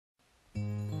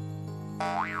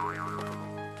Hello,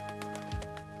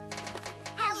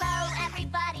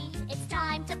 everybody, it's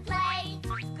time to play.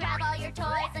 Grab all your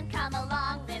toys and come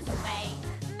along this way.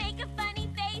 Make a funny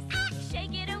face,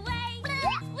 shake it away.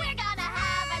 We're gonna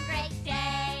have a great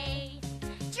day.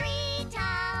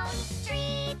 Treetown,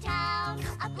 Treetown,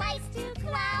 a place to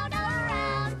clown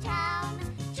around town.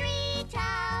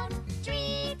 Treetown,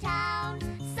 Treetown,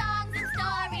 songs and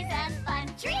stories and fun.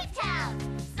 Treetown,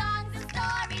 songs and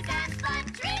stories and fun.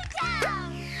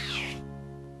 Treetown!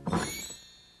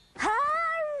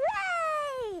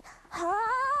 Hooray!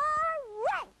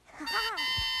 Hooray! Oh,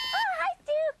 hi,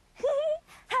 Stu!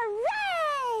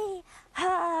 Hooray!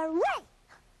 Hooray!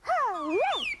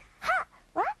 Hooray! Ha!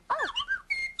 What?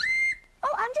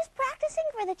 Oh, I'm just practicing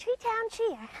for the Treetown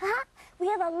cheer. We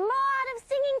have a lot of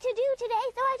singing to do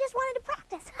today, so I just wanted to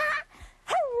practice.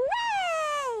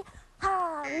 Hooray!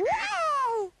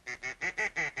 Hooray!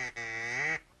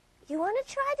 You want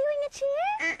to try doing a cheer?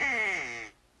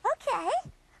 Okay.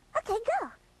 Okay,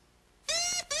 go.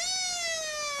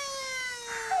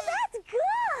 Oh, that's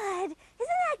good.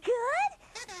 Isn't that good?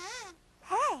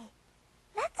 Hey,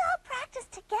 let's all practice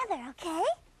together, okay?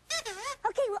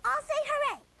 Okay, we'll all say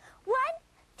hooray. 1,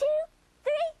 2,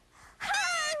 3.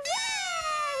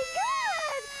 Hooray!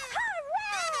 Good!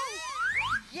 Hooray!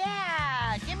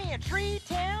 Yeah! Give me a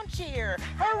Treetown cheer!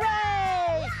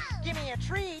 Hooray! Give me a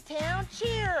Treetown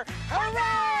cheer!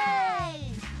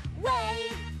 Hooray!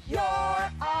 Wave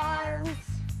your arms.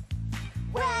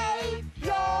 Wave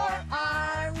your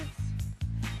arms.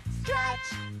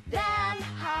 Stretch them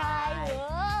high.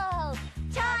 Whoa.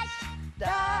 Touch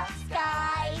the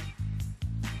sky.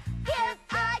 Give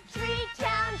a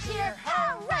Treetown cheer.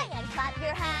 Hooray! And clap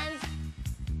your hands.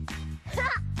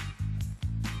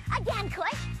 Again,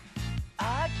 Kush.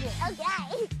 Again.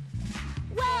 Okay.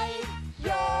 Wave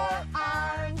your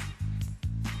arms.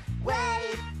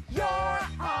 Wave your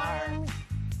arms.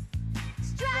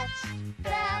 Stretch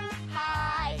them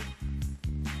high.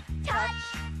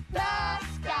 Touch the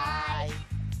sky.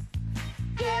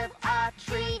 Give a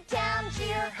Treetown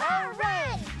cheer.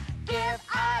 Hooray! Give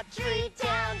a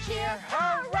Treetown cheer.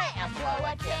 Hooray! And blow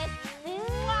a kiss.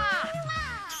 Mwah!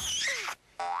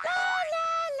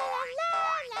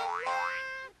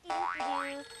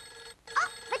 Oh,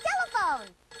 the telephone.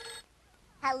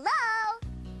 Hello?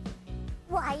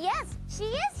 Why, yes, she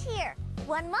is here.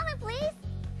 One moment, please.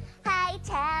 Hey,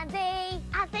 Tansy,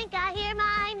 I think I hear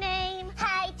my name.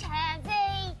 Hey,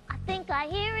 Tansy, I think I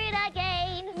hear it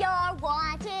again. You're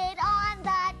wanted on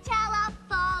the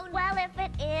telephone. Well, if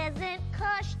it isn't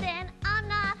Kush, then I'm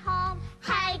not home.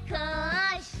 Hey,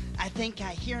 Kush. I think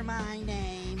I hear my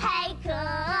name. Hey,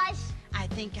 Kush. I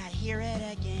think I hear it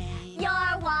again.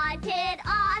 You're wanted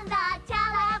on the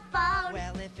telephone.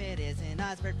 Well, if it isn't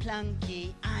Osbert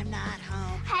Plunky, I'm not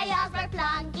home. Hey, Osbert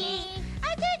Plunky.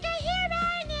 I think I hear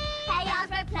my name. Hey,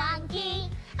 Osbert Plunky.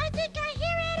 I think I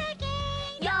hear it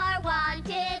again. You're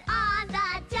wanted on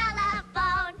the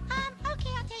telephone.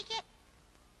 Okay, I'll take it.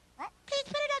 What? Please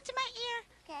put it up to my ear.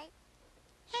 Okay.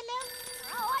 Hello?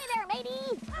 Oh, hi there,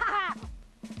 matey.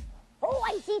 Oh,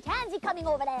 I see Tansy coming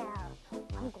over there.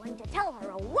 I'm going to tell her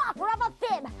a whopper of a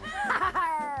fib.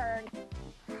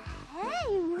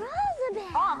 Hey,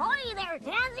 Roosevelt. Ahoy there,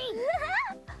 Tansy!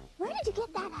 Where did you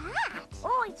get that hat?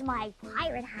 Oh, it's my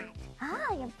pirate hat.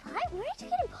 Oh, your pirate. Where did you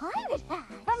get a pirate hat?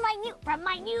 From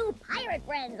my new pirate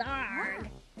friends, Arg.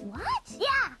 What?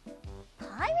 Yeah.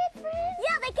 Pirate friends?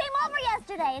 Yeah, they came over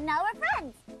yesterday, and now we're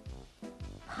friends.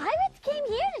 Pirates came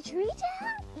here to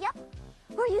Treetown? Yep.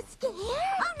 Were you scared?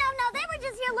 Oh, no, they were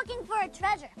just here looking for a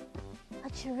treasure. A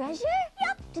treasure?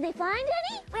 Yep. Did they find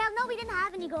any? Well, no, we didn't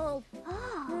have any gold.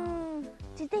 Oh.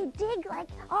 Did they dig, like,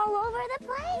 all over the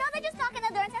place? No, they just talked in the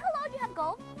door and said, hello, do you have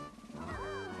gold?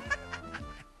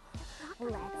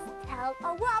 Let's tell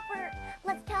a whopper.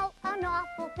 Let's tell an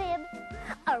awful fib.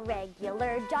 A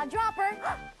regular jaw dropper.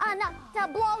 Enough to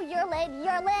blow your lid,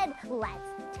 Let's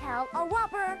tell a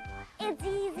whopper. It's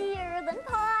easier than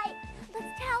pie.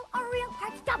 Let's tell a real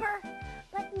heart stopper.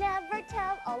 But never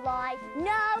tell a lie.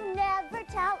 No, never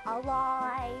tell a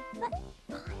lie. But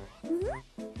pirates?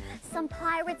 Some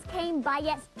pirates came by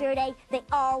yesterday. They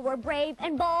all were brave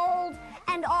and bold.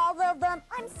 And all of them,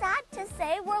 I'm sad to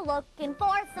say, were looking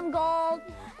for some gold.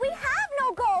 We have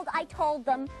no gold, I told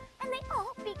them. And they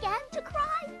all began to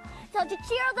cry. So to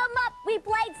cheer them up, we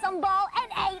played some ball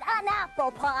and ate an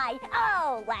apple pie.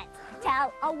 Oh, let's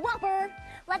tell a whopper.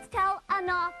 Let's tell an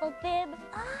awful fib.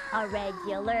 A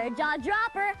regular jaw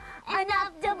dropper.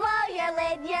 Enough to blow your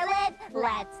lid,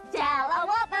 Let's tell a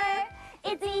whopper.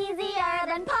 It's easier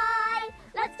than pie.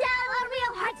 Let's tell a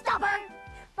real heart stopper.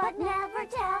 But never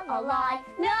tell a lie.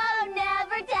 No,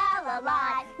 never tell a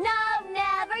lie. No, never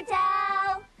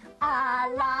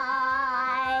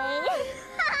lie.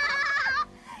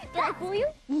 Did I fool you?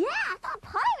 Yeah, I thought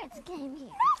pirates came here.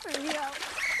 For real.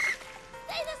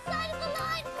 Stay this side of the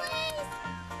line, please.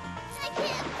 Thank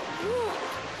you.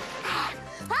 Hi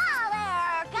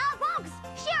there, cowpokes.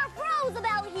 Sheriff Rose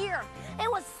about here. It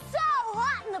was so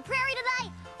hot in the prairie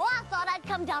today. Well, I thought I'd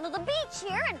come down to the beach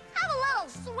here and have a little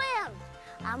swim.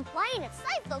 I'm playing it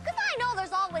safe, though, because I know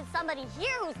there's always somebody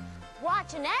here who's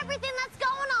watching everything that's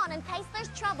going on in case there's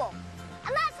trouble.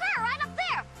 And that's her right up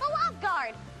there, the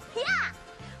lifeguard. Yeah.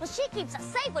 Well, she keeps us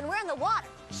safe when we're in the water.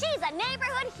 She's a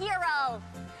neighborhood hero.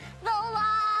 The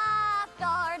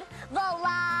lifeguard, the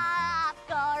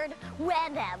lifeguard.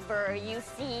 Whenever you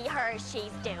see her,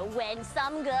 she's doing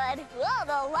some good. Oh,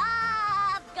 the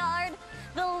lifeguard,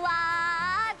 the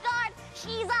lifeguard.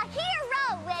 She's a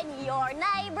hero in your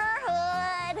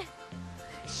neighborhood.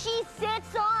 She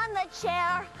sits on the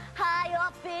chair high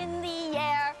up in the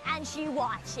air, and she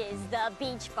watches the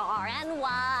beach far and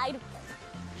wide.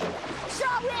 So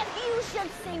if you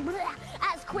should see bleh,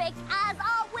 as quick as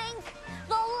a wink,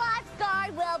 the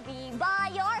lifeguard will be by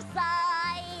your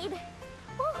side.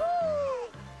 Woohoo!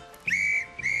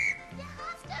 You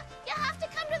have to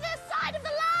come to this side of the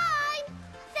line.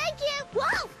 Thank you.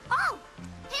 Whoa! Oh,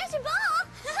 here's your ball.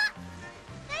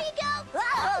 There you go. Oh.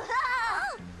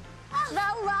 The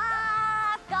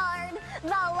lifeguard.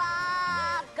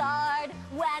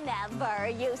 Whenever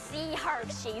you see her,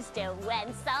 she's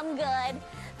doing some good.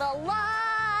 The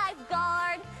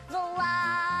lifeguard.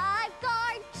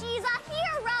 She's a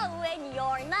hero in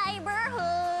your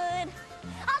neighborhood.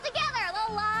 All together, the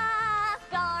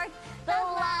lifeguard.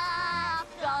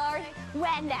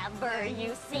 Whenever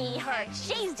you see her,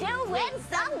 she's doing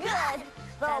some good.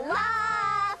 The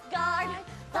lifeguard.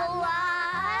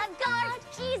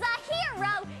 She's a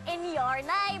hero in your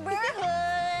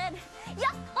neighborhood.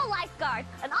 Yup, a lifeguard,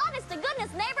 an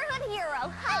honest-to-goodness neighborhood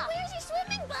hero. Huh? Hey, where's your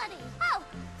swimming buddy? Oh,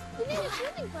 you need a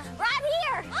swimming buddy. Right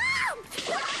here. Oh!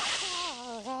 Do,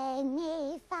 re,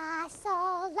 mi, fa,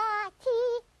 sol, la,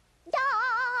 ti, do.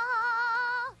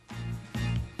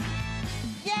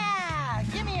 Yeah!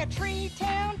 Give me a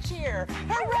Treetown cheer!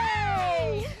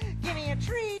 Hooray! Give me a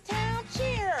Treetown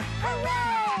cheer!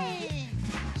 Hooray!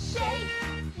 Shake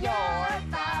your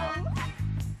bum.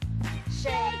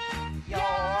 Shake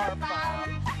your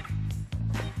bum.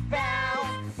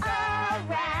 Bounce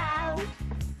around.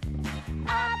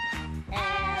 Up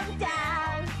and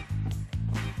down.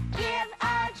 Give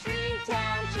a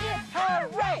Treetown cheer!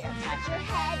 Hooray! Touch your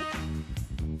head.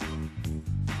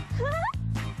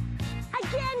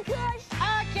 Again, Kush.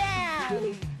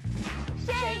 Again!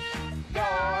 Shake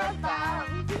your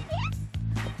bum.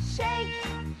 Shake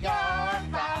your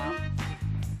bum.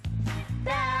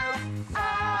 Bounce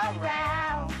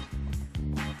around.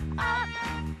 Up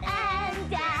and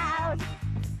down.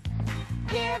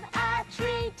 Give a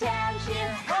Treetown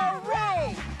cheer.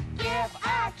 Hooray! Give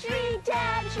a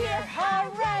Treetown cheer.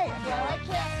 Hooray! Blow a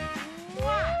kiss. Yo,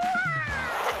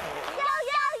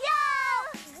 yo, yo!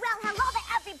 Well, hello there,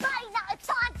 everybody. Now it's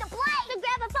time to play. So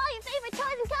grab up all your favorite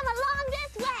toys and come along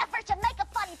this way. At first you make a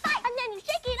funny face, and then you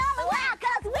shake it all around,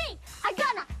 'cause we are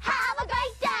gonna have a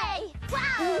great day.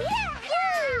 Wow! Yeah!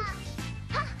 Yeah!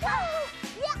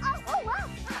 Yeah! Oh, wow!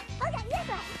 Okay, this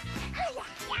way.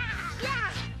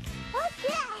 Yeah!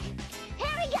 Okay.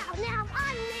 Here we go. Now,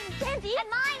 I'm named Kenzie, and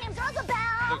my name's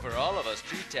Rosabelle. Look, for all of us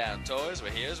Treetown toys,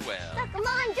 we're here as well. So come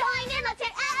on, join in. Let's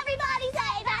hear everybody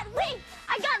say that we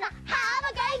are gonna have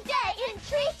a great day in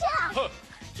Treetown. Huh.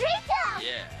 Treetown.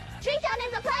 Yeah. Treetown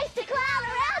is a place to clown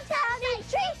around town. Say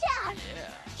Treetown.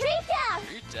 Yeah. Treetown.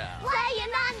 Treetown.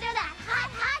 Playing under that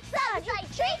hot, hot sun. Say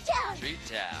Treetown.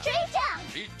 Treetown. Treetown.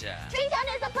 Treetown. Treetown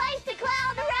is a place to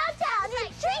clown around town.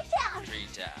 Say Treetown.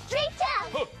 Treetown.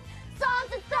 Treetown. Huh.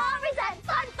 Songs and stories and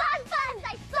fun, fun, fun.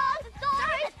 Say songs and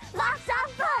stories, lots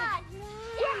of fun.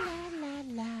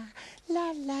 Yeah. La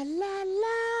la la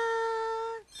la.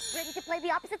 Ready to play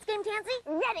the opposites game, Tansy?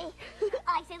 Ready.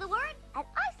 I say the word, and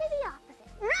I say the opposite.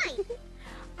 Right.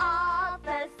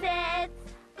 Opposites,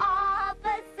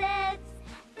 opposites.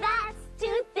 That's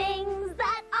two things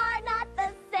that are not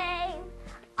the same.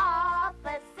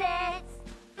 Opposites,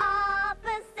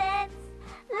 opposites.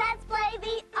 Let's play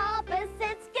the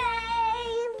opposites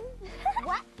game.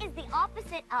 What is the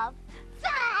opposite of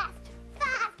fast?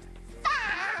 Fast,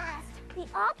 fast. The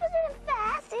opposite of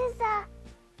fast is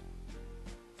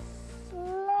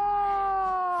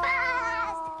slow.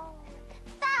 Fast.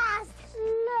 Fast.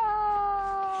 Slow.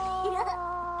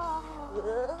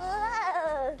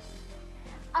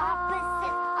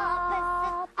 Opposite,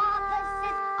 opposite,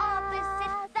 opposite,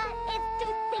 opposite. That is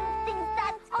two things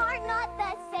that are not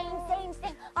the same, same.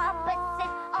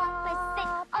 Opposite,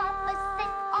 opposite, opposite.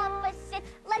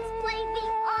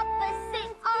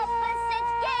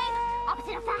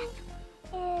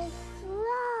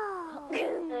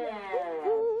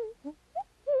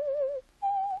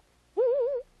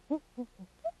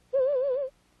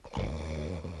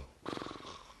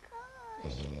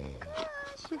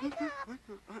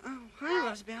 Hi,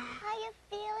 Rosebell. How you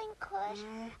feeling, Kush?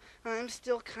 Oh, I'm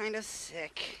still kind of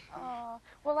sick. Oh,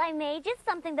 well, I made you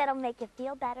something that'll make you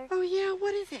feel better. Oh, yeah?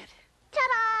 What is it?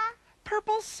 Ta-da!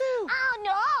 Purple soup. Oh,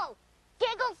 no!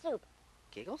 Giggle soup.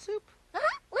 Giggle soup?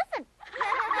 Listen.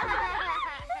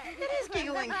 It is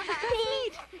giggling.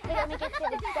 Pete, it'll make you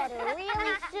feel better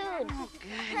really soon. Oh,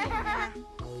 good. Yeah.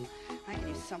 I can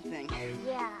use something.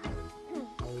 Yeah.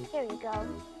 Here you go.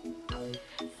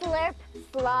 Slurp,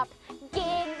 slop,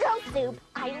 giggle soup.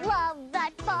 I love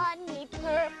that funny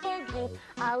purple goop.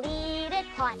 I'll eat it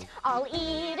hot, I'll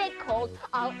eat it cold.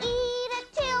 I'll eat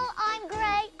it till I'm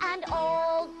gray and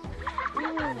old.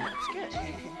 That's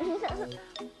good.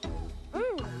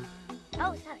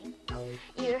 Oh, sorry.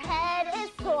 Your head is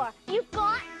sore. You've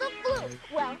got the flu.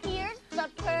 Well, here's the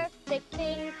perfect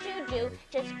thing to do.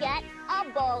 Just get a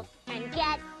bowl and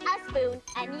get a spoon,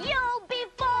 and you'll be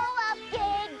full of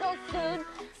giggles soon.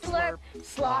 Slurp,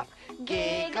 slop,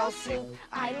 giggle soup.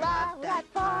 I love that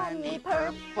funny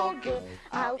purple goop.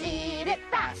 I'll eat it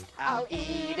fast. I'll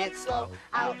eat it slow.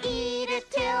 I'll eat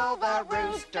it till the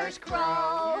roosters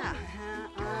crow.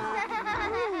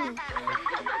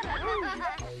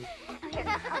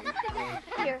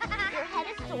 Your head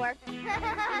is sore.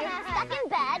 You're stuck in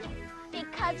bed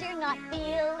because you're not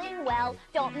feeling well.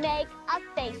 Don't make a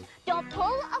face. Don't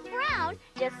pull a frown.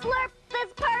 Just slurp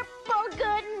this purple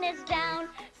goodness down.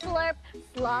 Slurp,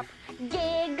 slop,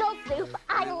 giggle soup.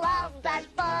 I love that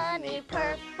funny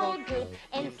purple goop.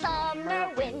 In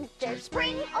summer, winter,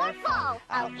 spring, or fall,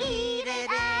 I'll eat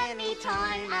it any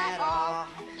time at all.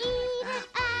 Eat it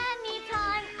any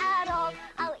time at all.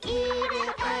 I'll eat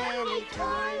it any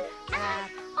time at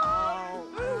all.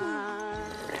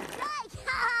 Right!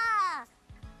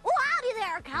 Well, howdy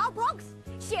there, cowpokes.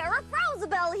 Sheriff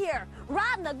Roosevelt here,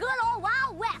 riding the good old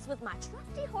Wild West with my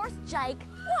trusty horse, Jake.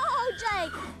 Whoa,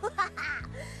 Jake!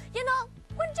 You know,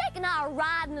 when Jake and I are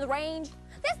riding the range,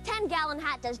 this 10-gallon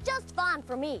hat does just fine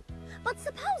for me. But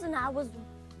supposing I was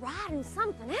riding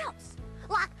something else,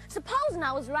 like supposing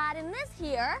I was riding this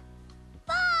here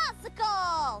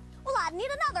bicycle. Well, I'd need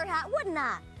another hat, wouldn't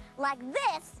I? Like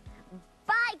this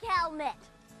bike helmet.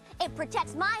 It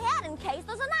protects my head in case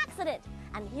there's an accident.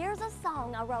 And here's a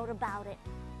song I wrote about it.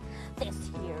 This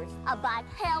here's a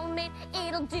bike helmet.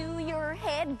 It'll do your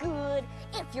head good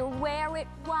if you wear it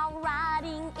while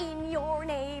riding in your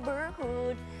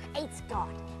neighborhood. It's got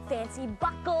fancy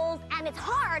buckles and it's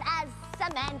hard as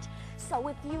cement. So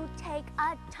if you take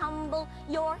a tumble,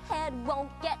 your head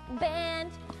won't get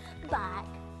bent. Bike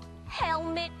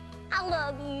helmet, I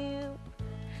love you.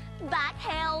 Bike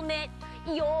helmet,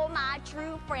 you're my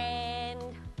true friend.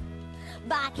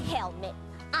 Bike helmet,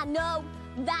 I know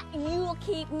that you'll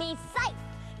keep me safe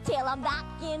till I'm back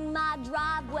in my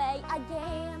driveway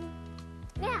again.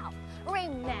 Now,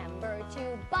 remember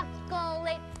to buckle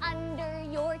it under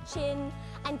your chin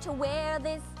and to wear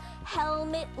this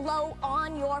helmet low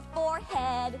on your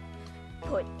forehead.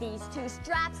 Put these two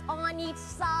straps on each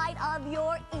side of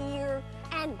your ear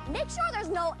and make sure there's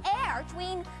no air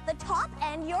between the top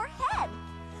and your head.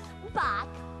 Bike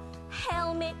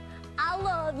helmet, I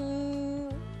love you.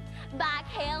 Bike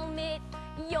helmet,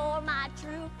 you're my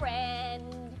true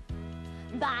friend.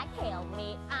 Bike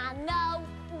helmet, I know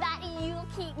that you'll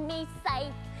keep me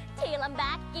safe till I'm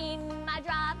back in my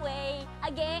driveway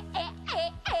again.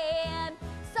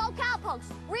 So,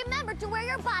 cowpokes, remember to wear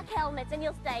your bike helmets and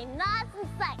you'll stay nice and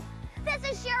safe. This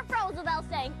is Sheriff Roosevelt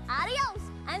saying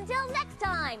adios until next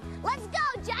time. Let's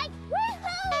go, Jake!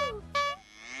 Woohoo!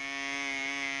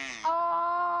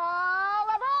 All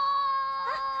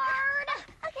aboard!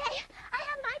 Okay, I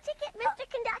have my ticket, Mr.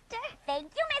 Conductor.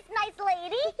 Thank you, Miss Nice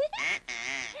Lady.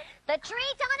 The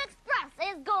Treetown Express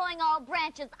is going all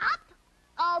branches up,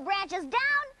 all branches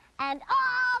down, and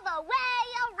all the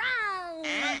way around.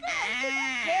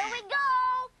 Here we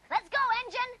go. Let's go,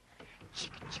 engine.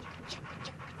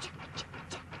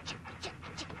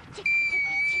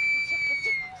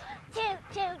 Toot,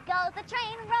 toot goes the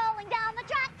train rolling down the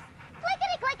tracks.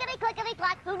 Clickety, clickety, clickety,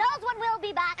 clack. Who knows when we'll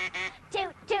be back?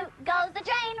 Toot, toot goes the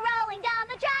train rolling down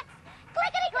the tracks.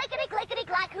 Clickety, clickety, clickety,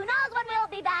 clack. Who knows when we'll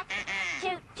be back?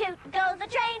 Toot, toot goes the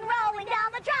train rolling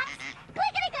down the tracks.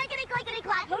 Clickety, clickety, clickety,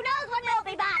 clack. Who knows when we'll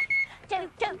be back?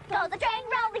 Toot, toot goes the train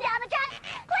rolling down the tracks.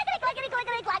 Clickety, clickety,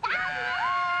 clickety, clack. Ah!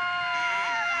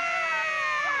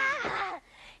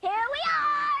 Here we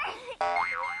are.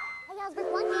 Hey,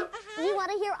 Osbert Monkey, you want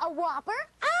to hear a whopper?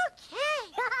 Okay.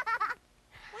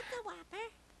 What's a whopper?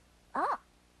 Oh,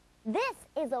 this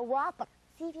is a whopper.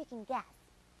 See if you can guess.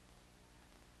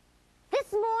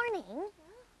 This morning,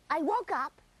 I woke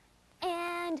up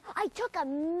And I took a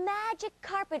magic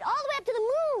carpet all the way up to the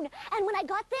moon. And when I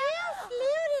got there... You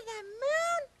flew to the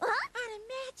moon Huh? on a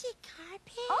magic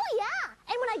carpet? Oh, yeah.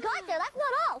 And when I got there, that's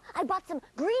not all. I bought some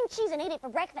green cheese and ate it for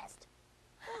breakfast.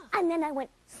 And then I went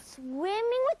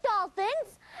swimming with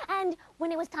dolphins. And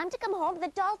when it was time to come home, the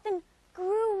dolphin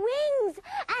grew wings.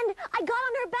 And I got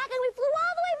on her back and we flew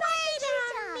all the way back to Wait a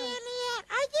Treetown. minute.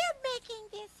 Are you making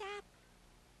this up?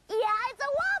 Yeah, it's a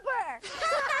whopper.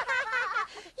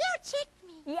 You tricked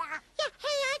me. Yeah. Yeah,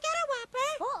 hey, I got a whopper.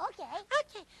 Oh, okay.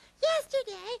 Okay,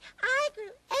 yesterday I grew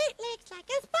 8 legs like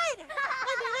a spider.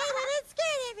 And then I went and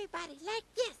scared everybody like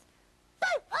this.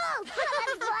 Boom! Oh,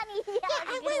 that's funny. Yeah, Yeah, that's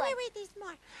a and good one. wait, there's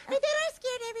more. And then I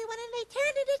scared everyone and they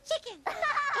turned into chicken.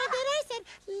 And then I said,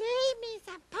 leave me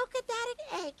some polka dotted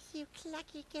eggs, you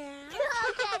clucky girl.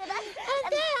 Okay,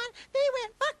 And then they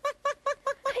went fuck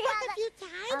Yeah, a few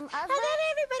times. I've And then heard-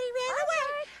 everybody ran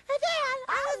away. And then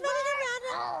I was running around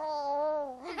and...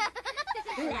 Oh.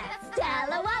 Let's tell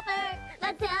a whopper.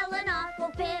 Let's tell an awful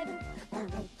fib. A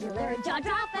regular jaw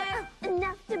dropper.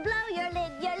 Enough to blow your lid,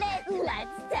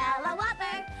 Let's tell a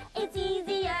whopper. It's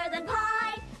easier than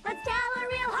pie. Let's tell a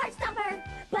real heart stopper.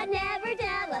 But never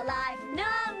tell a lie. No,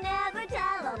 never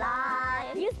tell a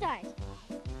lie. You start.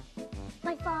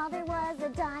 My father was a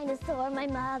dinosaur, my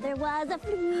mother was a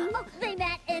flea. Oh, they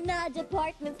met in a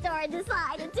department store and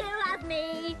decided to have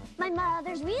me. My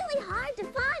mother's really hard to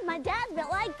find, my dad's built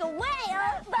like a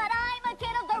whale. But I'm a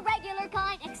kid of the regular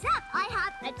kind, except I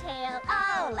have a tail.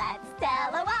 Oh, let's tell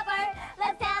a whopper,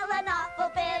 let's tell an awful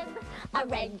fib. A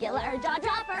regular jaw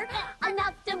dropper,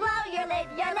 enough to blow your lid,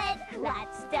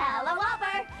 Let's tell a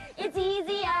whopper, it's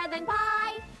easier than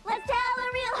pie. Let's tell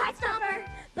a real heart stopper,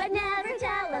 but never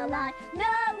tell a lie.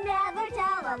 No, never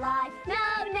tell a lie.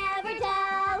 No, never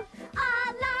tell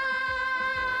a lie.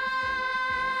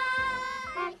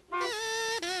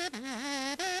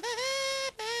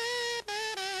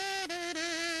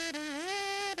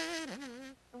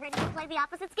 Ready to play the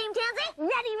opposites game, Tansy?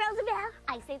 Ready, Roosevelt.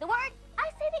 I say the word, I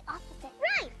say the opposite.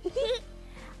 Right.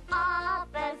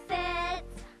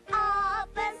 Opposites,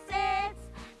 opposites.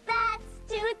 That's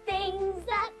two things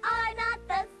that are not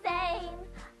the same.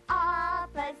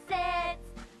 Opposites,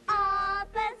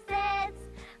 opposites.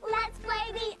 Let's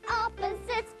play the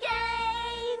opposites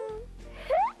game.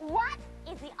 What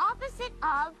is the opposite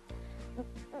of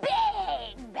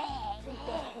big?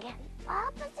 Big.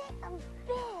 Opposite of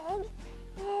big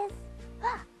is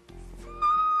small.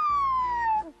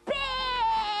 Big.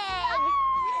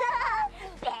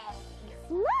 Big.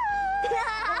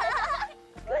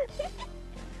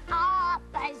 Small.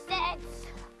 Opposites.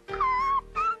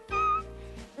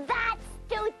 That's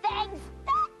two things.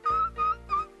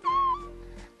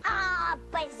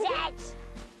 Opposites.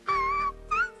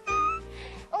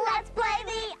 Let's play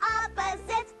the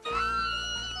opposites.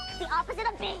 The opposite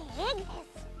of big is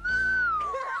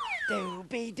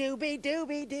Doobie doobie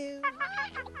doobie doo.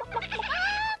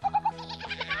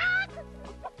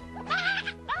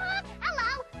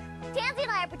 Hello. Tansy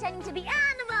and I are pretending to be animals.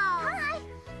 Hi.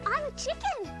 I'm a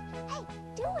chicken. Hey,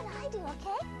 do what I do,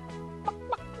 okay?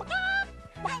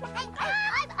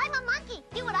 I'm a monkey.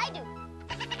 Do what I do.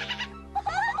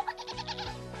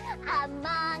 A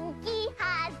monkey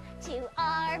has 2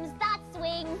 arms that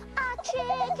swing. A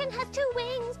chicken has 2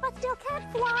 wings but still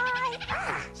can't fly.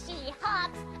 She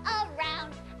hops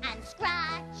around and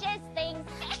scratches things.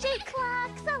 She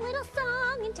clacks a little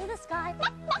song into the sky.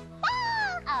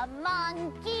 A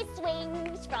monkey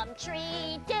swings from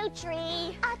tree to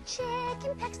tree. A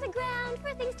chicken pecks the ground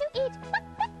for things to eat.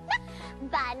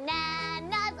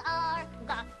 Bananas are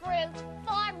the fruit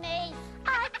for me.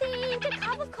 I think a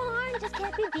cob of corn just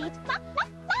can't be beat.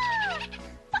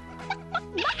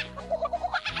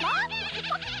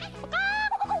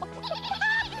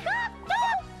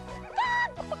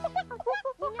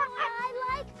 You know what I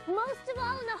like most of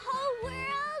all in the whole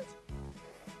world?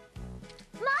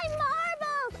 My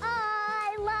marbles!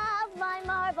 I love my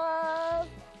marbles.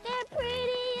 They're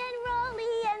pretty and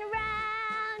rolly and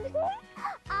round.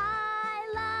 I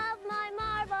love my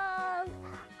marbles.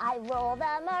 I roll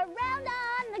them around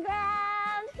on the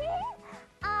ground.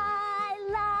 I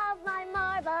love my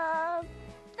marbles.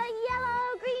 The yellow,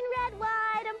 green, red,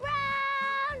 white, and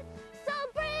brown. So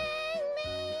bring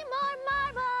me more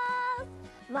marbles.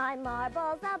 My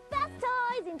marbles are best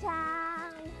toys in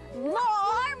town.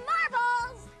 More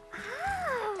marbles!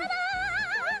 Ta-da!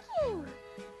 Thank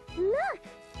you. Look.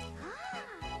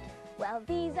 Well,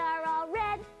 these are all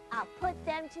red. I'll put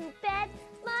them to bed.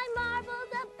 My marbles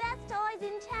are best toys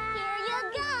in town. Here you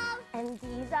go. And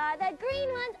these are the green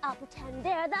ones. I'll pretend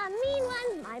they're the mean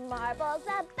ones. My marbles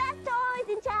are best toys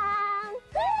in town.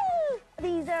 Woo!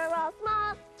 These are all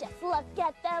small. Just look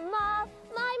the mall.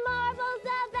 My marbles,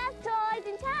 the best toys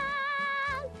in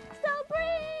town. So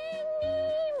bring me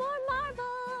more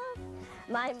marbles.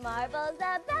 My marbles,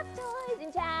 the best toys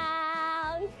in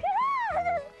town.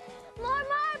 More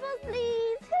marbles,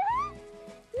 please.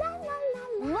 La, la, la,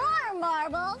 la. More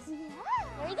marbles? Yeah.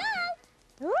 Here we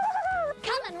go.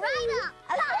 Coming right up.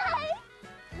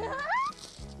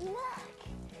 Look.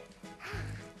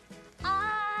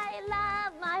 I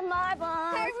love my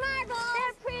marbles. There's marbles.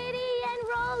 They're pretty and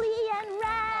rolly and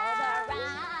round.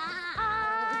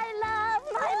 I love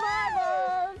my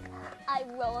marbles. I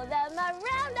roll them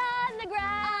around on the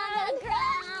ground.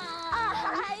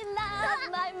 I love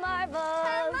my marbles.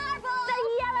 Her marbles. The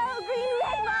yellow, green,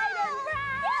 red, white, and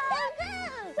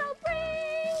brown. So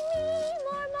bring me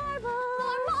more marbles.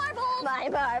 More marbles. My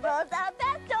marbles, the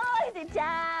best toys in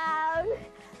town.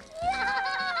 Yeah!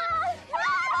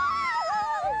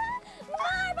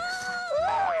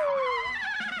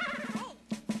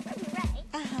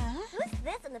 Uh-huh. Who's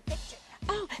this in the picture?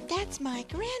 Oh, that's my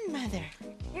grandmother.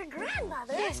 Your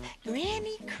grandmother? Yes,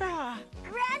 Granny Craw.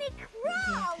 Granny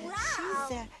Crow.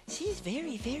 Wow. She's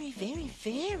very, very, very,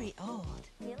 very old.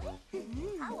 Really?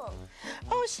 Mhm. How old?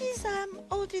 Oh, she's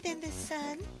older than the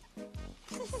sun.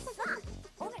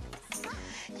 Older than the sun.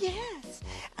 Yes.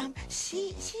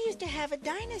 She used to have a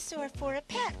dinosaur for a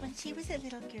pet when she was a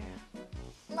little girl.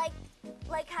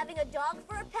 Like having a dog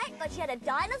for a pet, but she had a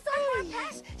dinosaur for a pet?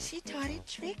 Yes. She taught it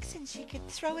tricks, and she could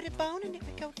throw it a bone, and it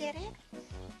would go get it.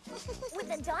 With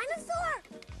a dinosaur?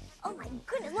 Oh my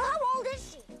goodness, well, how old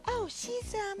is she? Oh,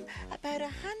 she's about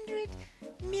 100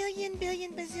 million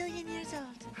billion bazillion years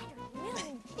old.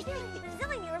 100 million,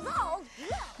 bazillion years old?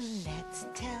 Let's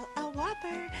tell a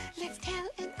whopper, let's tell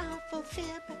an awful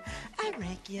fib. A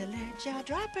regular jaw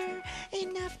dropper,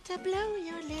 enough to blow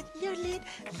your lid, your lid.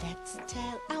 Let's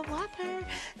tell a whopper,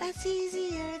 that's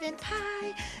easier than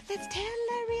pie. Let's tell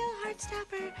a real heart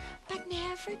stopper, but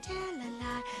never tell a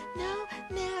lie. No,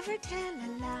 never tell a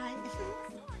lie.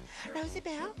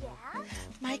 Rosabelle? Yeah?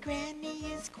 My granny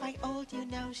is quite old, you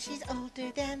know, she's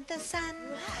older than the sun.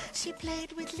 She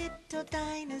played with little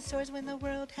dinosaurs when the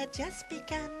world had just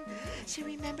begun. She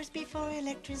remembers before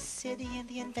electricity and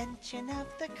the invention of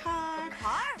the car.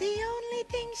 The only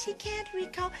thing she can't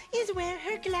recall is where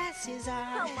her glasses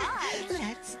are. Oh, my.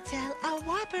 Let's tell a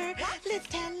whopper, let's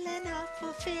tell an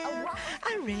awful fib.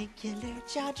 A regular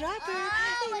jaw dropper,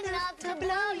 Oh, enough to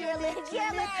blow your lid,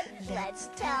 your lid. Let's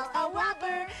tell a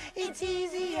whopper, it's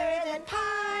easier than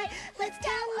pie. Let's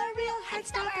tell a real heart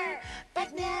stopper,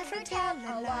 but never tell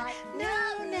a lie.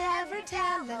 No, never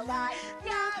tell a lie.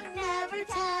 No, never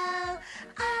tell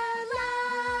a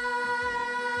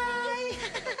lie.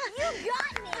 You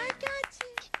got me! I got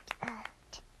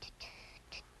you.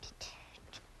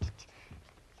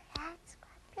 Hands,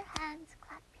 clap your hands,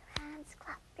 clap your hands,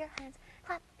 clap your hands,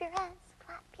 clap your hands,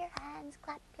 clap your hands,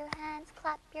 clap your hands,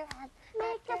 clap your hands.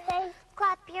 Make a face,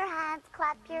 clap your hands,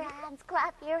 clap your hands,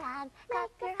 clap your hands,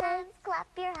 clap your hands, clap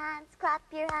your hands, clap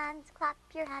your hands, clap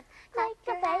your hands, clap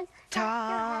your face.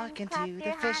 Talking to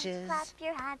the fishes, clap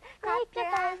your hands, clap your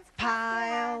hands,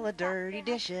 pile of dirty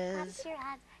dishes, clap your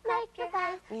hands, clap your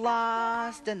hands.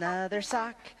 lost another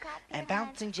sock, and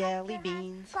bouncing jelly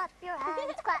beans. Clap your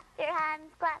hands, clap your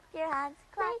hands, clap your hands,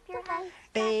 clap your hands.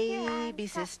 Baby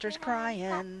sister's crying,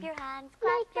 Clap your hands,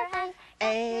 clap your hands.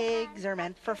 eggs are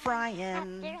meant for Clap frying.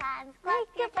 your hands, clap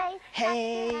your face.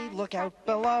 Hey, look out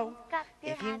below, Clap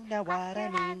your if you hands, know clap what I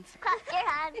your mean. hands. Clap your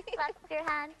hands, clap your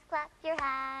hands, clap your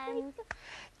hands.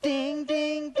 Ding,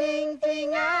 ding, ding,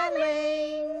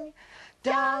 ding-a-ling.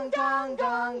 Dong, dong,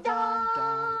 dong, dong,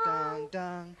 dong, dong,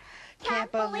 dong.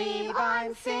 Can't believe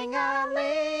I'm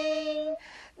sing-a-ling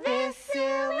this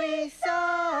silly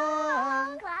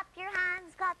song. Clap your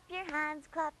hands, clap your hands,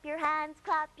 clap your hands,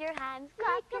 clap your hands,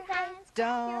 clap your hands.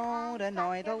 Don't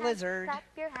annoy the lizard. Clap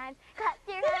your hands, clap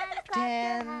your hands, clap your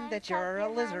Pretend hands, that clap you're a your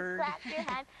hands, lizard. Clap your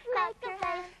hands, clap your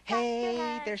hands.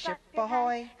 Hey there, ship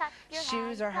ahoy.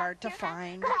 Shoes are hard to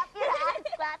find. Clap your hands,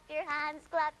 clap your hands,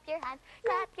 clap your hands,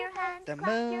 clap your hands. The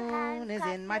clap your hands, moon is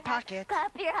clap in my your hands, pocket.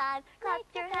 Clap your hands, clap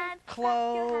your hands.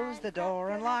 Close the door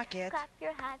and lock it. Clap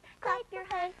your hands, clap your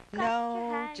hands.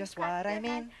 Know just what I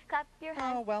mean. Clap your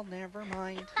hands. Oh, well, never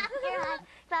mind. Clap your hands,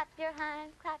 clap your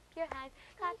hands, clap your hands,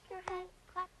 clap your hands,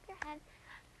 clap your hands,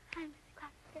 hands,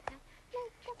 clap your hands.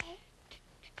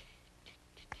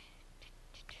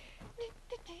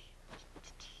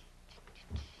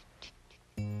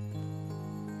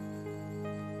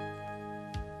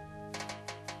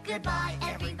 Goodbye,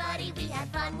 everybody, we had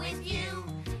fun with you.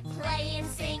 Playing,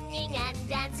 singing, and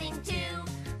dancing too.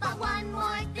 But one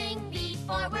more thing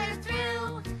before we're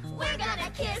through. We're gonna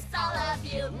kiss all of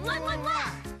you. Mwah, mwah,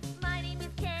 mwah. My name is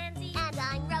Kenzie. And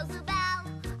I'm Rose.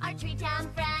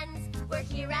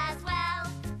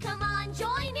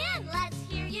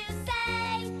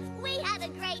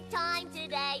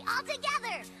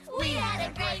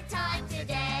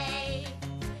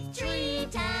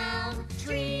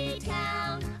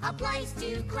 place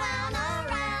to clown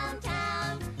around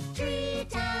town.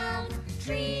 Treetown,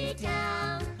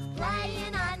 Treetown,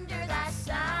 playing under the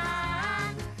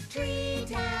sun.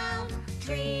 Treetown,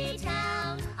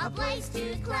 Treetown, a place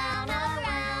to clown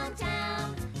around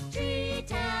town.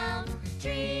 Treetown,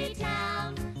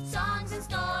 Treetown, songs and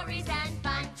stories and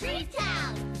fun.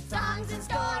 Treetown, songs and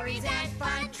stories and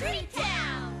fun.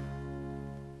 Treetown.